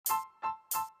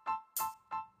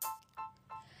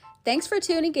Thanks for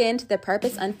tuning in to the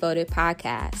Purpose Unfolded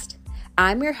podcast.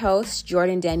 I'm your host,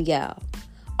 Jordan Danielle,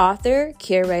 author,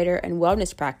 curator, and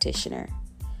wellness practitioner.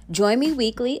 Join me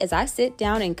weekly as I sit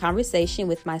down in conversation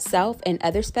with myself and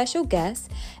other special guests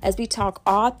as we talk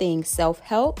all things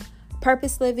self-help,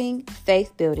 purpose living,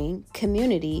 faith building,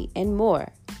 community, and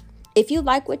more. If you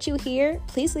like what you hear,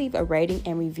 please leave a rating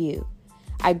and review.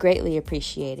 I greatly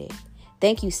appreciate it.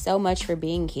 Thank you so much for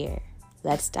being here.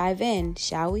 Let's dive in,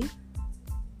 shall we?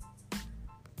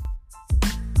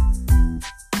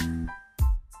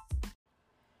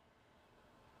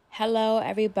 Hello,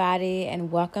 everybody,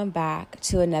 and welcome back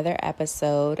to another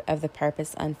episode of the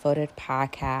Purpose Unfolded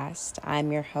podcast.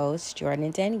 I'm your host,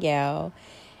 Jordan Danielle,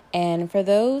 and for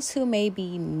those who may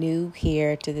be new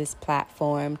here to this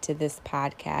platform, to this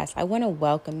podcast, I want to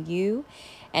welcome you,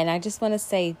 and I just want to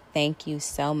say thank you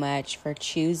so much for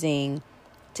choosing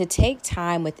to take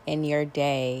time within your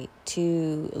day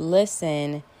to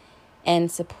listen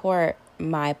and support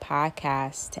my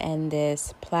podcast and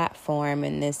this platform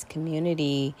and this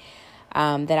community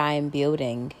that I am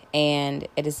building. And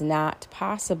it is not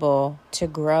possible to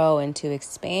grow and to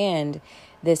expand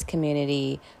this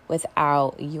community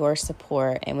without your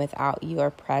support and without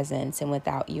your presence and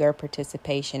without your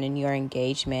participation and your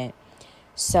engagement.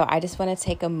 So I just want to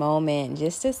take a moment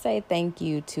just to say thank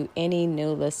you to any new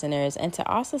listeners and to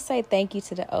also say thank you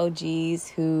to the OGs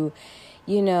who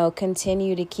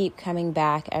continue to keep coming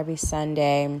back every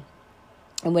Sunday.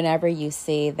 And whenever you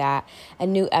see that a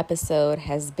new episode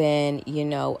has been,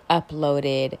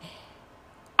 uploaded,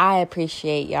 I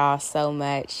appreciate y'all so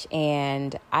much.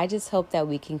 And I just hope that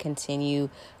we can continue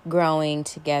growing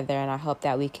together. And I hope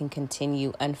that we can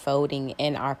continue unfolding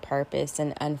in our purpose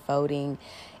and unfolding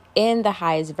in the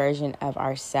highest version of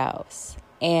ourselves.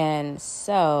 And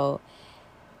so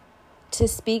to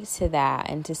speak to that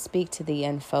and to speak to the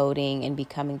unfolding and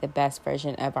becoming the best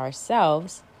version of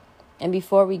ourselves. And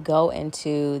before we go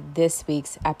into this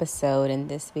week's episode and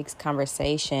this week's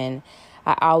conversation,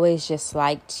 I always just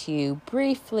like to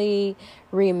briefly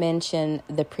re-mention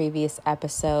the previous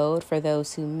episode for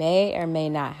those who may or may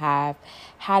not have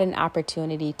had an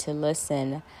opportunity to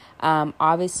listen.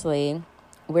 Obviously,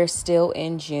 we're still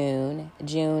in June.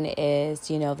 June is,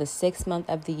 the 6th month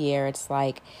of the year. It's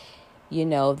like,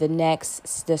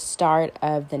 the start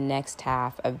of the next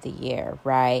half of the year,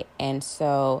 right? And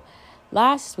so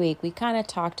last week we kind of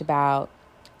talked about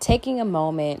taking a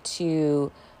moment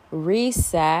to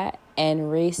reset and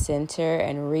recenter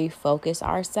and refocus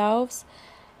ourselves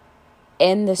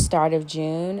in the start of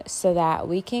June so that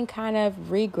we can kind of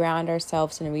reground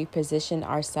ourselves and reposition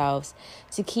ourselves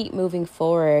to keep moving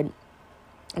forward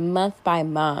month by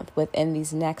month within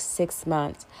these next 6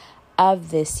 months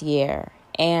of this year.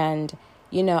 And,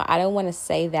 I don't want to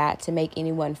say that to make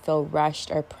anyone feel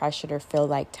rushed or pressured or feel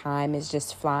like time is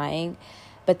just flying.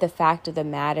 But the fact of the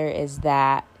matter is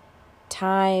that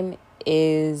time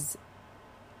is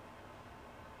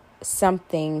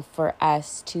something for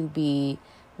us to be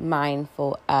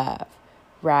mindful of,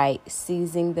 right?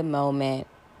 Seizing the moment,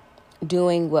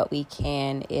 doing what we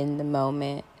can in the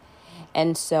moment.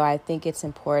 And so I think it's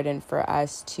important for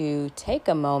us to take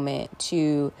a moment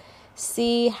to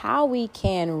see how we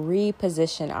can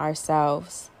reposition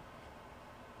ourselves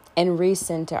and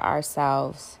recenter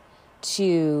ourselves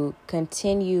to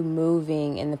continue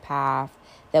moving in the path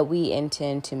that we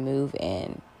intend to move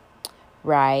in,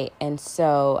 right? And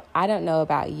so I don't know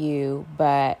about you,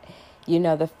 but,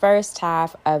 the first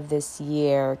half of this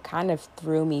year kind of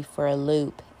threw me for a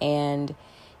loop. And,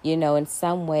 in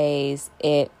some ways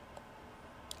it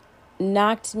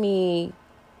knocked me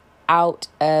out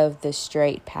of the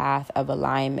straight path of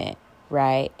alignment,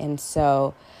 right? And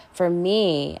so for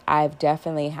me, I've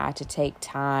definitely had to take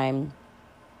time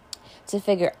to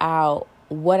figure out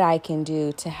what I can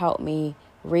do to help me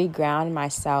reground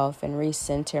myself and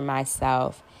recenter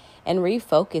myself and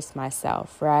refocus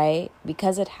myself, right?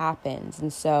 Because it happens.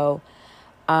 And so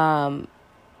I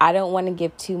don't want to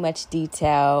give too much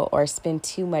detail or spend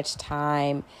too much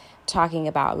time talking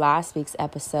about last week's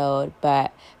episode,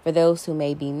 but for those who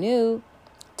may be new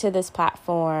to this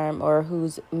platform or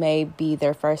who's may be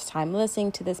their first time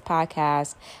listening to this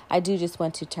podcast, I do just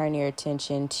want to turn your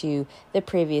attention to the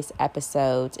previous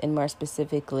episodes and more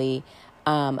specifically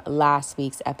last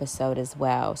week's episode as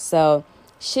well. So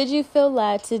should you feel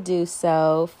led to do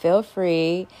so, feel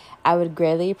free. I would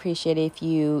greatly appreciate if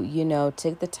you,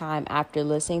 took the time after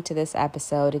listening to this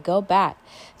episode to go back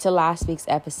to last week's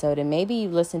episode. And maybe you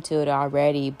listened to it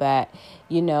already, but,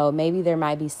 maybe there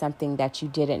might be something that you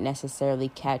didn't necessarily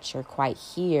catch or quite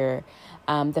hear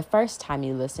the first time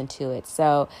you listened to it.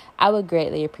 So I would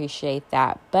greatly appreciate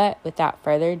that. But without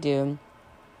further ado,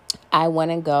 I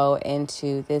want to go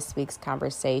into this week's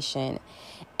conversation.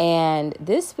 And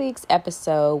this week's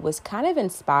episode was kind of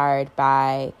inspired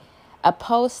by a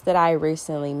post that I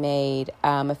recently made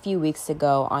a few weeks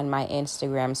ago on my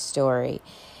Instagram story.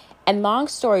 And long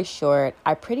story short,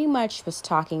 I pretty much was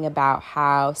talking about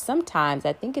how sometimes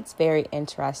I think it's very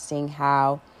interesting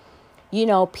how,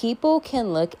 people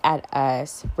can look at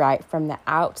us right from the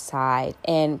outside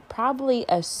and probably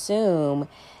assume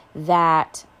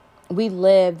that we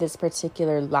live this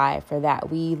particular life or that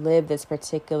we live this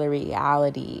particular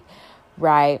reality,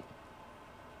 right?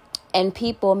 And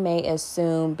people may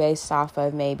assume based off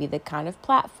of maybe the kind of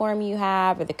platform you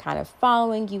have or the kind of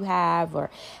following you have or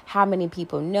how many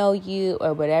people know you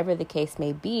or whatever the case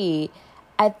may be.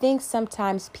 I think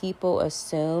sometimes people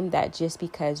assume that just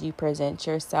because you present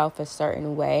yourself a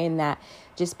certain way and that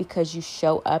just because you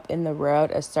show up in the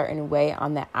world a certain way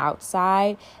on the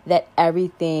outside, that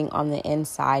everything on the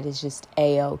inside is just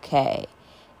A-okay.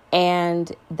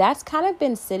 And that's kind of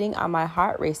been sitting on my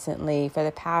heart recently for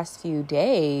the past few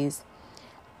days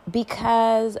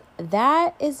because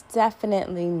that is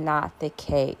definitely not the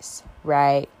case,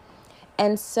 right?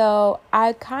 And so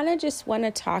I kind of just want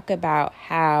to talk about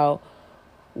how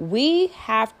we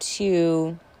have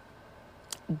to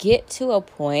get to a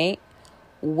point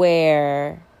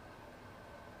where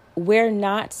we're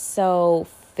not so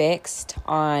fixed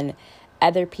on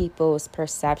other people's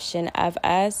perception of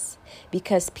us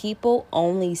because people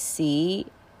only see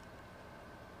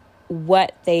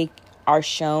what they are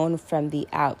shown from the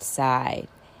outside.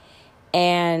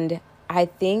 And I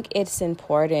think it's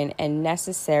important and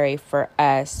necessary for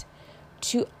us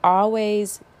to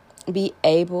always be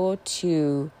able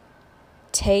to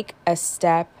take a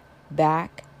step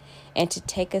back and to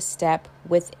take a step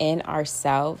within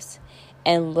ourselves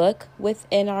and look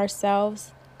within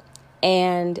ourselves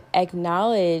and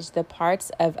acknowledge the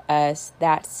parts of us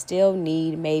that still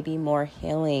need maybe more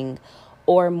healing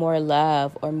or more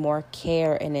love or more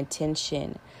care and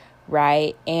attention,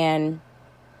 right? And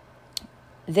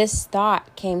this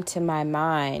thought came to my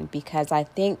mind because I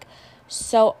think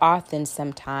so often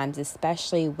sometimes,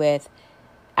 especially with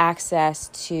access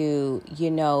to,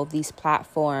 these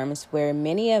platforms where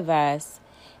many of us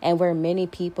and where many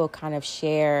people kind of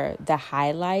share the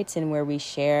highlights and where we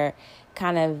share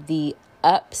kind of the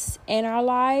ups in our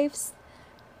lives,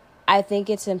 I think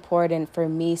it's important for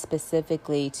me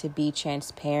specifically to be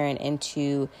transparent and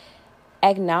to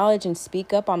acknowledge and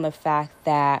speak up on the fact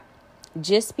that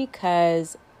just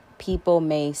because people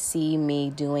may see me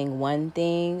doing one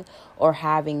thing or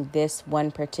having this one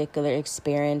particular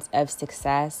experience of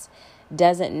success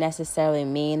doesn't necessarily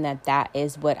mean that that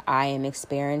is what I am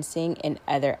experiencing in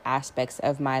other aspects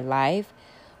of my life,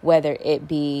 whether it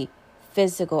be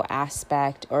physical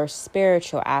aspect or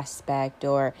spiritual aspect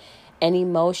or an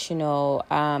emotional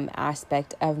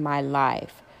aspect of my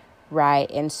life, right?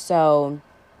 And so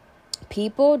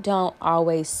people don't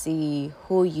always see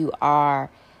who you are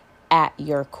at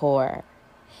your core.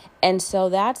 And so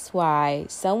that's why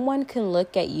someone can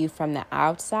look at you from the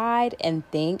outside and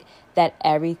think that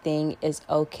everything is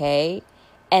okay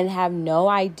and have no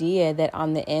idea that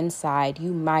on the inside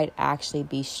you might actually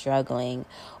be struggling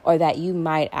or that you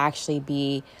might actually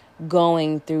be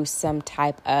going through some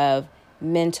type of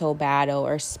mental battle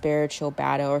or spiritual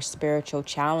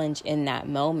challenge in that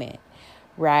moment,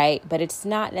 right? But it's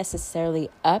not necessarily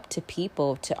up to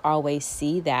people to always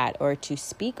see that or to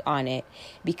speak on it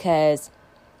because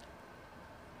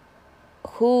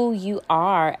who you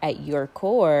are at your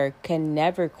core can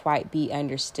never quite be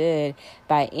understood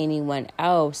by anyone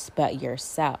else but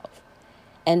yourself.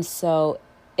 And so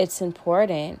it's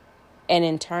important. And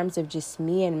in terms of just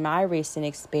me and my recent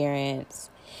experience,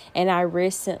 and I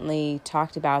recently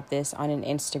talked about this on an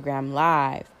Instagram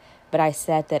live, but I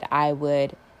said that I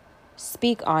would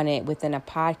speak on it within a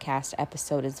podcast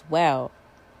episode as well.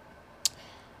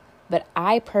 But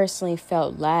I personally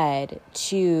felt led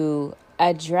to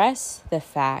address the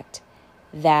fact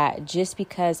that just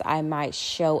because I might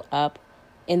show up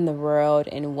in the world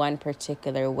in one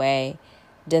particular way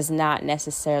does not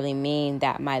necessarily mean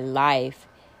that my life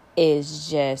is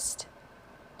just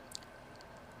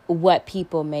what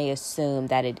people may assume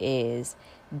that it is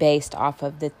based off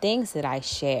of the things that I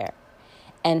share.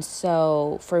 And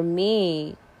so for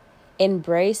me,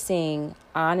 embracing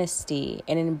honesty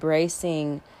and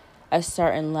embracing a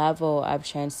certain level of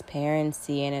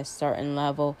transparency and a certain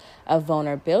level of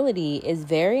vulnerability is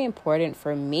very important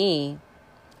for me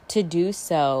to do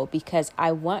so because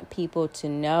I want people to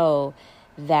know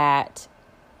that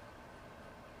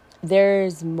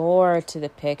there's more to the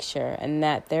picture and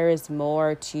that there is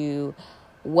more to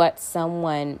what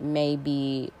someone may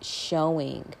be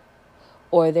showing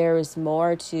or there is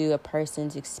more to a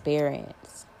person's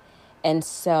experience. And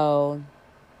so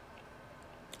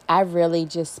I've really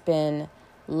just been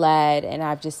led and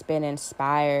I've just been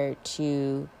inspired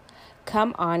to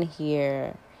come on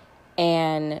here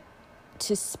and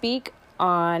to speak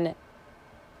on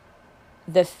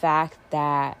the fact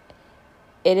that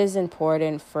it is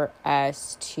important for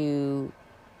us to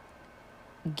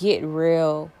get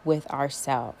real with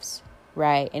ourselves,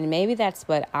 right? And maybe that's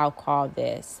what I'll call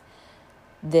this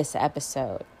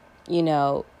episode,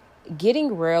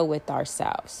 getting real with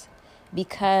ourselves,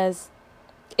 because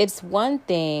it's one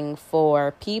thing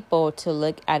for people to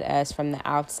look at us from the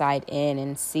outside in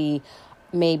and see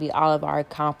maybe all of our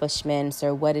accomplishments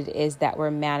or what it is that we're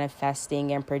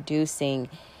manifesting and producing,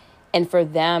 and for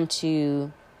them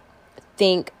to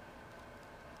think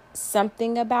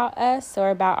something about us or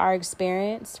about our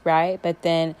experience, right? But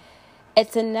then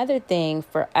it's another thing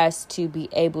for us to be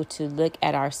able to look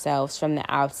at ourselves from the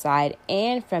outside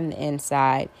and from the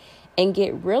inside and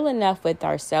get real enough with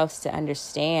ourselves to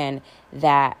understand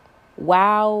that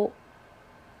while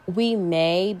we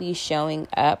may be showing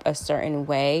up a certain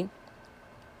way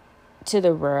to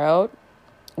the world,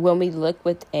 when we look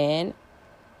within,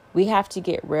 we have to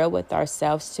get real with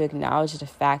ourselves to acknowledge the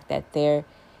fact that there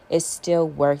is still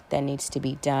work that needs to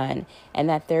be done, and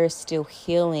that there is still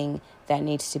healing that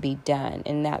needs to be done,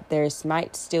 and that there's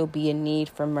might still be a need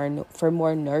for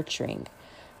more nurturing,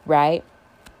 right?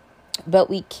 But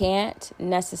we can't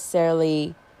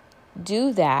necessarily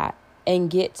do that and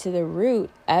get to the root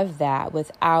of that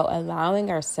without allowing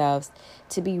ourselves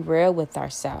to be real with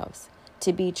ourselves,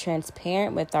 to be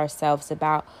transparent with ourselves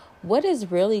about what is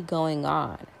really going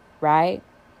on, right?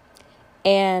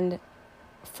 And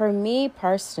for me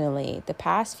personally, the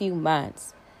past few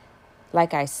months,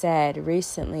 like I said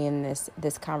recently in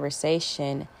this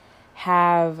conversation,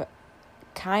 have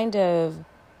kind of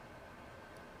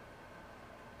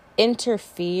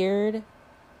interfered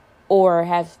or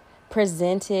have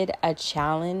presented a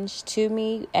challenge to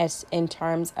me as in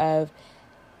terms of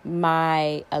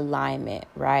my alignment,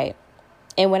 right?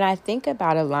 And when I think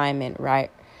about alignment,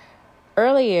 right,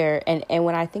 earlier, and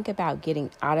when I think about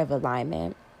getting out of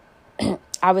alignment,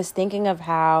 I was thinking of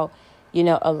how,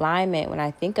 alignment, when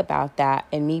I think about that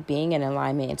and me being in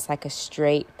alignment, it's like a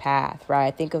straight path, right?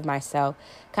 I think of myself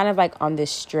kind of like on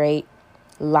this straight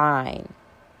line,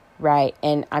 right?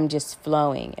 And I'm just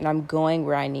flowing and I'm going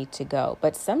where I need to go.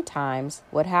 But sometimes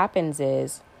what happens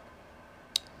is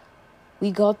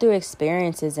we go through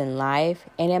experiences in life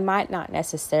and it might not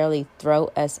necessarily throw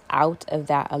us out of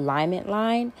that alignment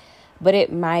line, but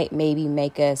it might maybe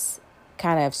make us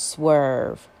kind of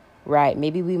swerve, right?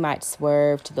 Maybe we might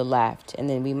swerve to the left and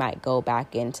then we might go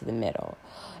back into the middle.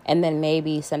 And then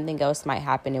maybe something else might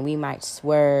happen and we might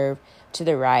swerve to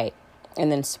the right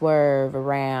and then swerve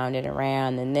around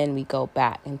and then we go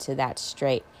back into that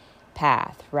straight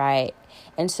path, right?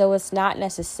 And so it's not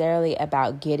necessarily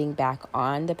about getting back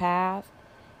on the path.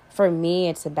 For me,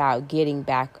 it's about getting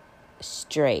back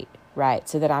straight, right?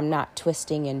 So that I'm not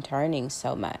twisting and turning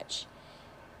so much.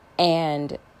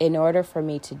 And in order for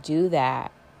me to do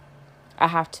that, I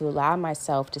have to allow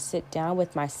myself to sit down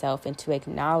with myself and to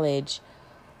acknowledge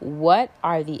what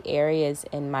are the areas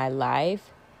in my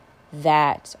life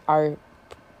that are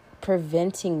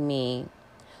preventing me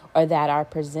or that are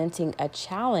presenting a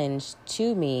challenge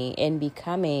to me in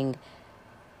becoming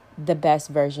the best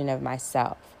version of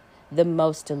myself, the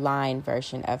most aligned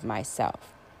version of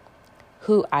myself,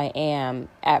 who I am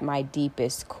at my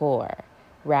deepest core,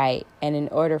 right? And in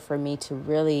order for me to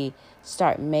really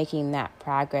start making that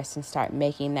progress and start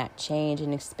making that change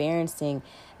and experiencing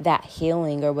that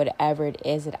healing or whatever it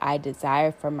is that I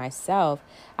desire for myself,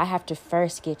 I have to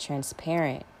first get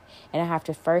transparent and I have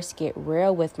to first get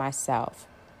real with myself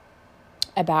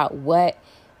about what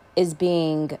is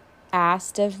being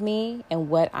asked of me and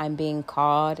what I'm being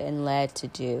called and led to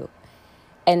do.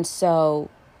 And so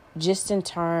just in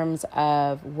terms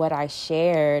of what I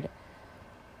shared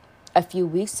a few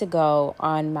weeks ago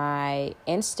on my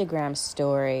Instagram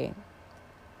story,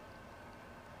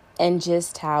 and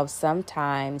just how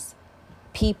sometimes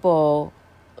people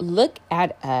look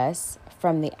at us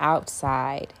from the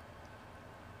outside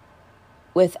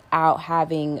without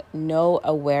having no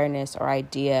awareness or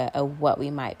idea of what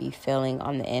we might be feeling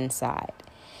on the inside.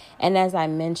 And as I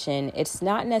mentioned, it's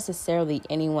not necessarily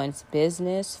anyone's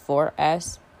business for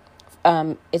us.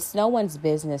 It's no one's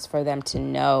business for them to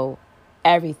know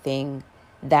everything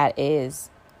that is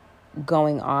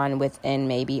going on within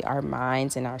maybe our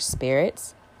minds and our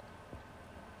spirits.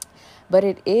 But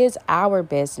it is our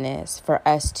business for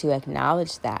us to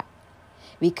acknowledge that.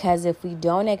 Because if we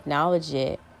don't acknowledge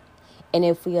it, And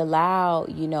if we allow,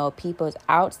 people's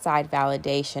outside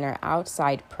validation or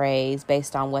outside praise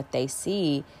based on what they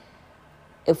see,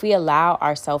 if we allow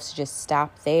ourselves to just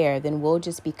stop there, then we'll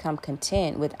just become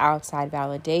content with outside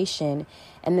validation.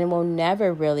 And then we'll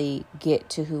never really get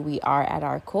to who we are at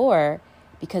our core.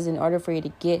 Because in order for you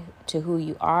to get to who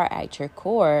you are at your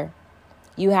core,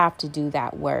 you have to do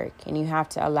that work. And you have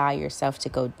to allow yourself to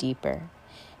go deeper.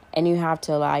 And you have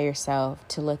to allow yourself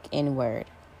to look inward,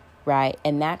 right?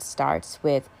 And that starts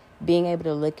with being able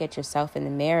to look at yourself in the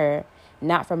mirror,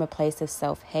 not from a place of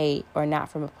self-hate or not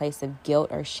from a place of guilt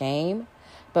or shame,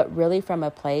 but really from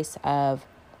a place of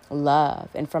love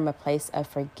and from a place of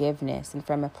forgiveness and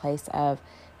from a place of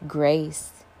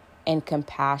grace and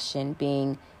compassion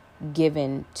being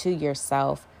given to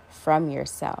yourself from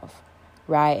yourself,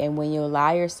 right? And when you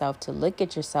allow yourself to look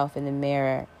at yourself in the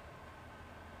mirror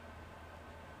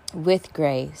with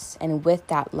grace and with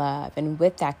that love and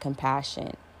with that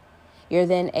compassion, you're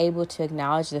then able to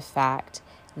acknowledge the fact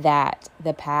that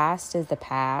the past is the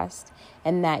past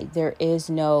and that there is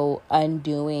no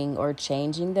undoing or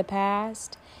changing the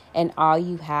past. And all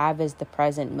you have is the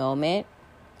present moment.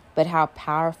 But how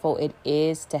powerful it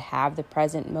is to have the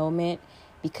present moment,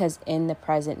 because in the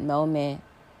present moment,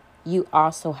 you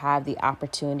also have the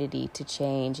opportunity to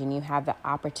change and you have the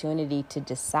opportunity to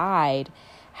decide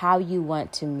how you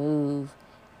want to move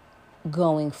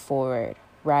going forward,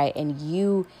 right? And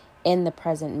you, in the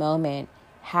present moment,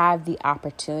 have the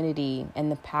opportunity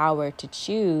and the power to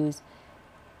choose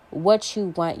what you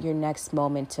want your next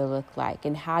moment to look like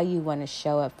and how you want to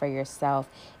show up for yourself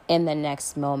in the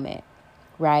next moment,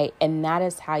 right? And that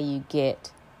is how you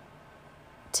get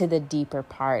to the deeper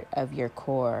part of your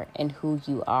core and who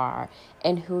you are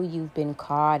and who you've been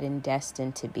called and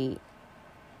destined to be.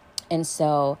 And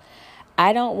so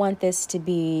I don't want this to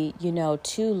be,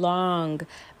 too long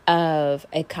of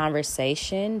a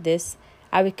conversation.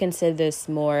 I would consider this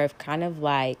more of kind of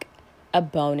like a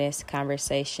bonus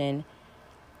conversation.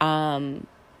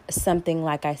 Something,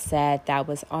 like I said, that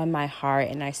was on my heart,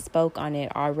 and I spoke on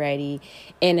it already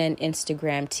in an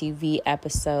Instagram TV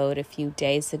episode a few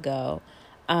days ago.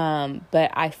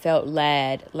 But I felt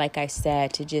led, like I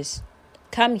said, to just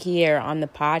come here on the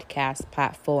podcast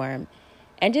platform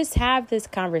and just have this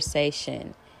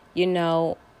conversation.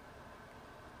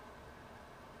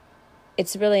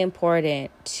 It's really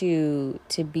important to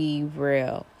be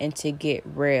real and to get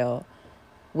real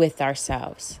with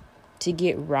ourselves, to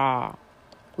get raw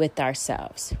with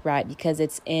ourselves, right? Because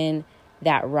it's in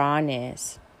that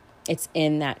rawness, it's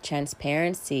in that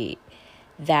transparency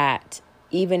that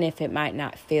even if it might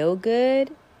not feel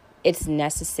good, it's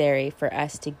necessary for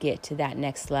us to get to that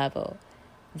next level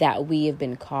that we have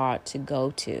been called to go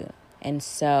to. And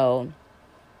so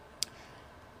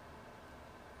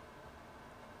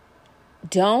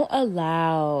don't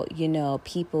allow,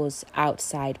 people's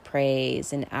outside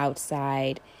praise and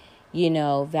outside,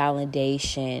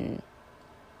 validation.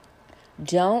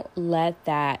 Don't let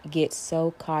that get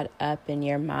so caught up in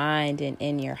your mind and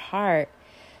in your heart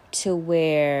to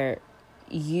where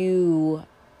you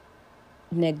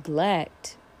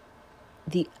neglect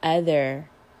the other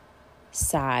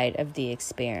side of the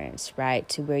experience, right?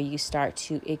 To where you start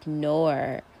to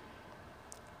ignore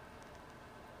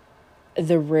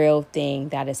the real thing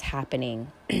that is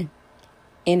happening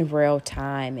in real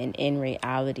time and in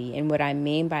reality. And what I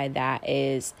mean by that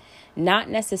is not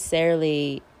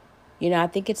necessarily, I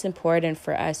think it's important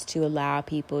for us to allow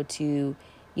people to,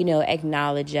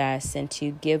 acknowledge us and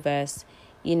to give us,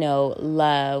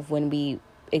 love when we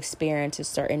experience a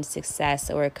certain success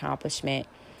or accomplishment.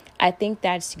 I think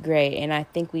that's great. And I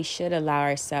think we should allow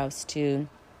ourselves to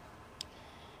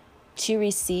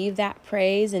receive that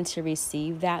praise and to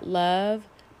receive that love,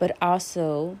 but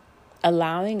also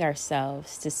allowing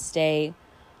ourselves to stay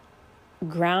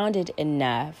grounded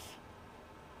enough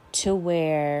to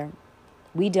where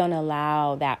we don't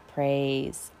allow that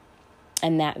praise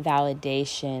and that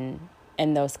validation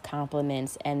and those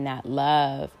compliments and that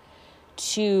love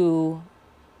to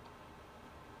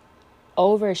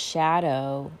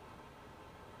overshadow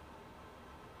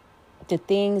the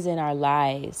things in our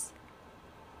lives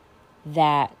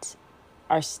that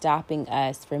are stopping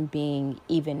us from being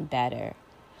even better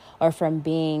or from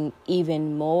being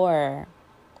even more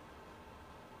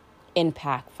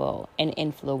impactful and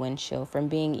influential, from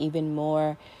being even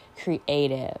more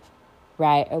creative,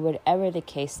 right? Or whatever the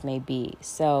case may be.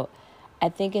 So I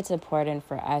think it's important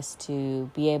for us to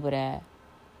be able to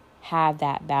have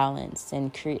that balance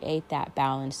and create that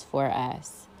balance for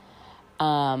us.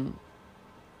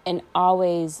 And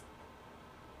always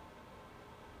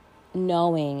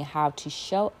knowing how to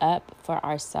show up for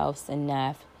ourselves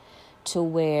enough to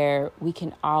where we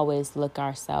can always look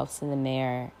ourselves in the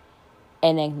mirror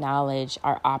and acknowledge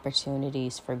our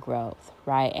opportunities for growth,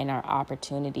 right? And our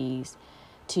opportunities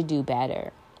to do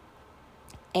better.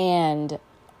 And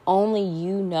only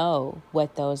you know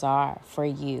what those are for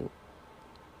you.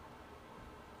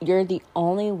 You're the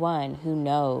only one who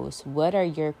knows what are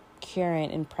your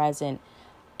current and present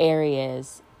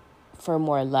areas for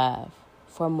more love,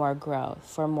 for more growth,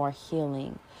 for more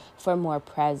healing, for more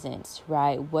presence,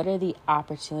 right? What are the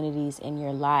opportunities in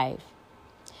your life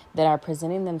that are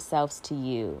presenting themselves to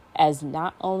you as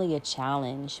not only a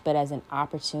challenge, but as an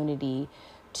opportunity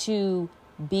to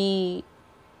be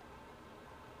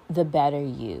the better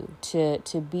you,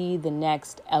 to be the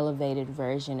next elevated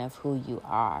version of who you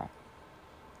are?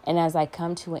 And as I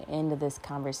come to an end of this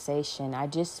conversation, I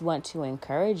just want to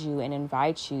encourage you and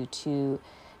invite you to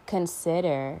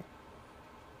consider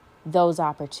those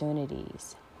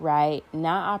opportunities, right?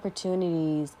 Not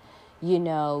opportunities,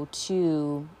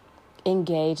 to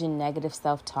engage in negative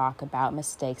self-talk about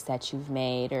mistakes that you've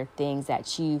made or things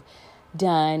that you've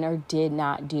done or did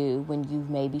not do when you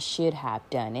maybe should have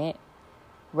done it,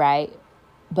 right?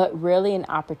 But really an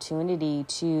opportunity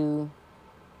to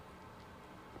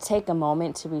take a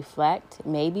moment to reflect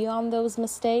maybe on those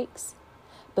mistakes,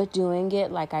 but doing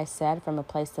it, like I said, from a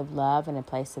place of love and a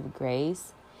place of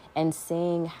grace, and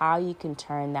seeing how you can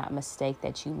turn that mistake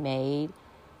that you made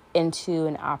into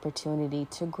an opportunity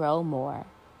to grow more,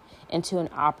 into an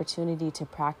opportunity to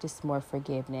practice more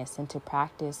forgiveness and to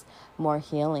practice more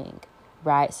healing,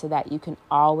 right? So that you can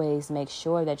always make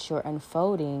sure that you're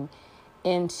unfolding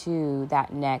into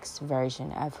that next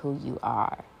version of who you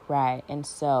are, right? And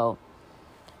so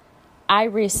I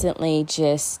recently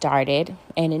just started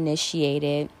and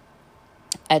initiated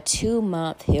a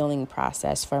 2-month healing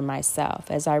process for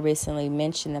myself. As I recently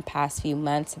mentioned, the past few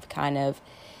months have kind of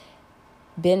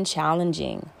been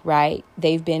challenging, right?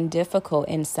 They've been difficult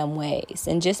in some ways.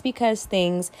 And just because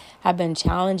things have been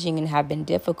challenging and have been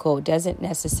difficult doesn't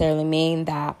necessarily mean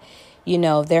that,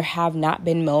 there have not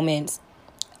been moments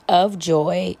of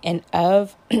joy and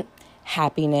of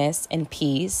happiness and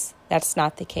peace. That's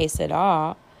not the case at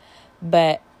all.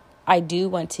 But I do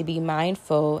want to be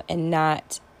mindful and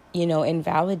not,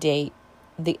 invalidate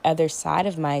the other side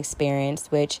of my experience,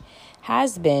 which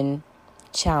has been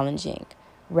challenging,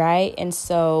 right? And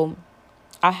so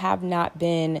I have not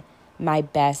been my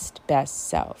best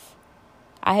self.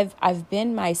 I've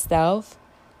been myself,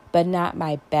 but not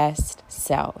my best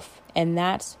self. And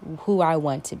that's who I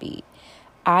want to be.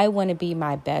 I want to be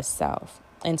my best self.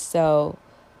 And so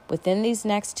within these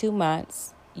next 2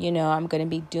 months, I'm going to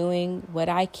be doing what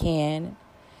I can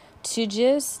to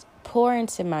just pour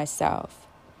into myself,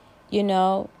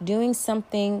 doing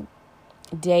something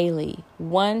daily,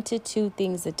 1 to 2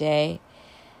 things a day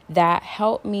that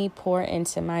help me pour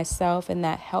into myself and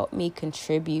that help me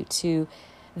contribute to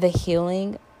the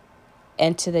healing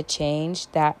and to the change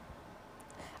that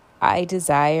I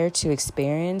desire to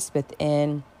experience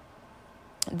within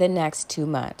the next 2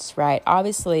 months, right?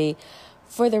 Obviously,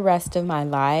 for the rest of my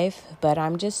life, but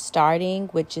I'm just starting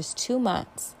with just 2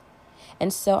 months.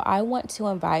 And so I want to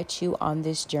invite you on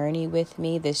this journey with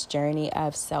me, this journey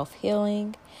of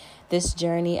self-healing, this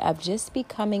journey of just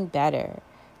becoming better,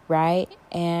 right?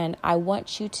 And I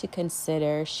want you to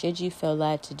consider, should you feel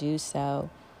led to do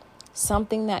so,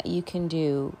 something that you can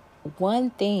do, one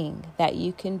thing that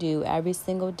you can do every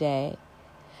single day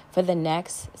for the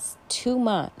next 2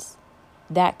 months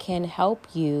that can help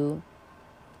you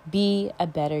be a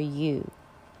better you,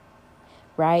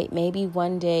 right? Maybe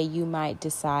one day you might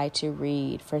decide to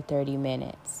read for 30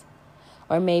 minutes.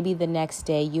 Or maybe the next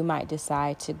day you might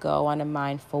decide to go on a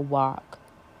mindful walk.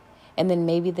 And then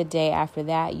maybe the day after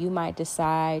that you might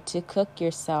decide to cook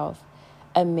yourself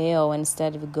a meal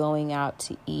instead of going out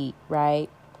to eat, right?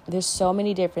 There's so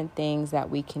many different things that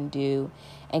we can do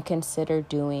and consider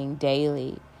doing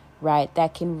daily, right?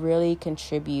 That can really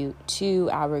contribute to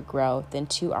our growth and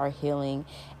to our healing.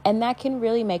 And that can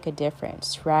really make a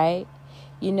difference, right?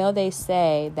 They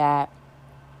say that,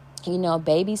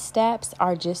 baby steps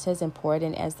are just as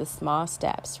important as the small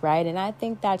steps, right? And I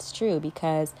think that's true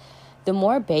because the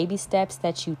more baby steps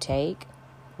that you take,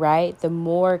 right, the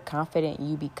more confident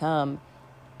you become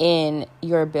in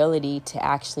your ability to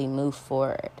actually move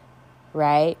forward,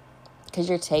 right? Because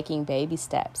you're taking baby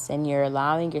steps and you're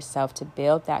allowing yourself to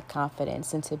build that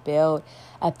confidence and to build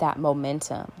up that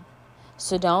momentum.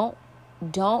 So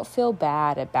don't feel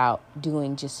bad about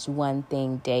doing just one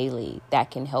thing daily that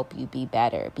can help you be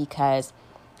better, because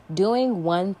doing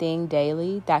one thing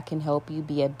daily that can help you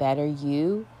be a better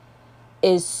you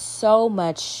is so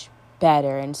much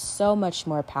better and so much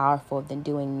more powerful than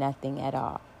doing nothing at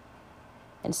all.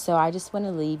 And so I just want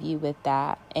to leave you with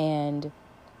that. And,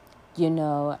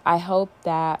 I hope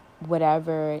that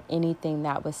anything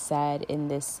that was said in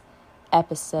this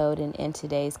episode and in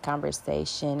today's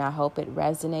conversation, I hope it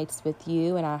resonates with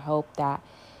you, and I hope that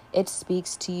it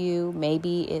speaks to you.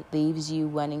 Maybe it leaves you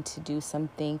wanting to do some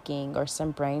thinking or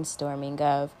some brainstorming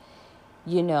of,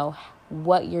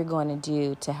 what you're going to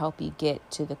do to help you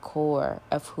get to the core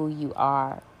of who you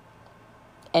are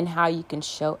and how you can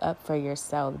show up for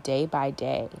yourself day by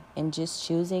day and just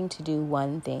choosing to do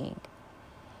one thing.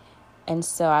 And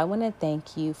so I want to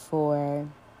thank you for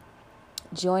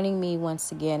joining me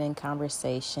once again in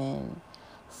conversation,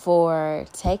 for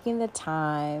taking the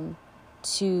time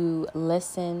to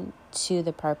listen to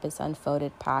the Purpose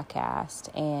Unfolded podcast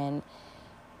and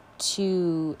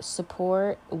to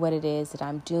support what it is that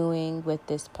I'm doing with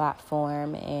this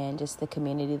platform and just the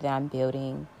community that I'm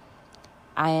building.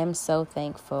 I am so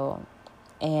thankful.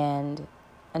 And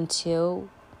until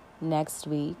next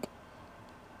week,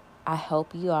 I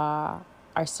hope you all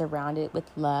are surrounded with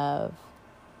love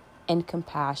and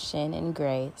compassion and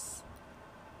grace.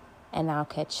 And I'll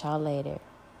catch y'all later.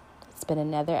 It's been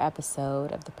another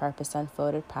episode of the Purpose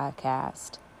Unfolded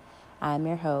podcast. I'm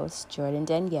your host, Jordan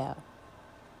Danielle.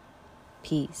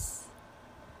 Peace.